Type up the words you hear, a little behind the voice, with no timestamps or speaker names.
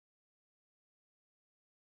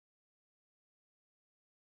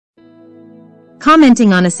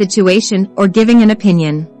commenting on a situation or giving an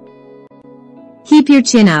opinion. Keep your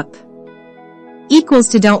chin up. Equals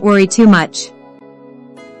to don't worry too much.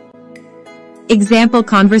 Example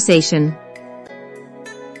conversation.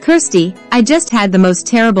 Kirsty, I just had the most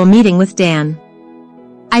terrible meeting with Dan.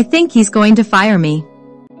 I think he's going to fire me.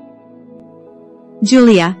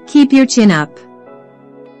 Julia, keep your chin up.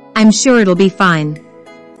 I'm sure it'll be fine.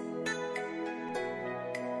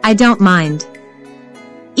 I don't mind.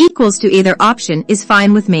 Equals to either option is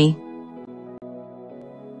fine with me.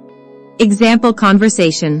 Example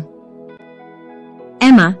conversation.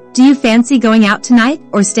 Emma, do you fancy going out tonight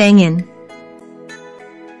or staying in?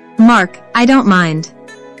 Mark, I don't mind.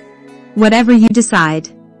 Whatever you decide.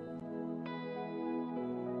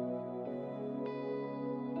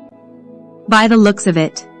 By the looks of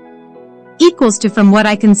it. Equals to from what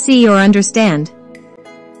I can see or understand.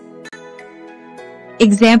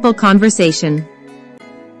 Example conversation.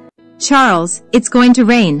 Charles, it's going to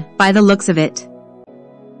rain, by the looks of it.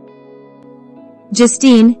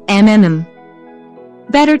 Justine,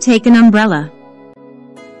 better take an umbrella.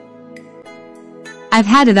 I've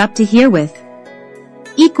had it up to here with.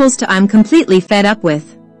 Equals to I'm completely fed up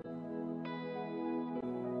with.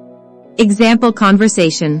 Example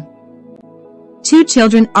conversation. Two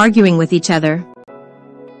children arguing with each other.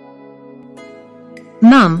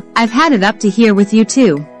 Mom, I've had it up to here with you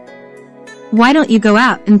too. Why don't you go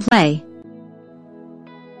out and play?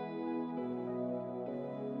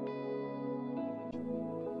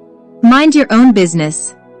 Mind your own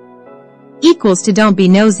business. Equals to don't be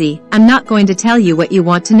nosy, I'm not going to tell you what you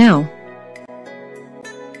want to know.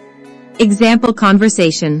 Example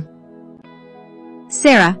conversation.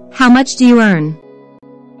 Sarah, how much do you earn?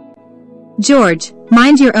 George,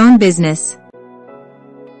 mind your own business.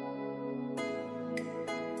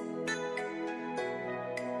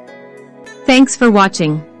 Thanks for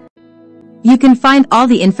watching. You can find all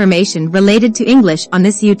the information related to English on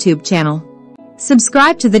this YouTube channel.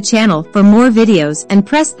 Subscribe to the channel for more videos and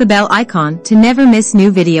press the bell icon to never miss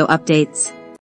new video updates.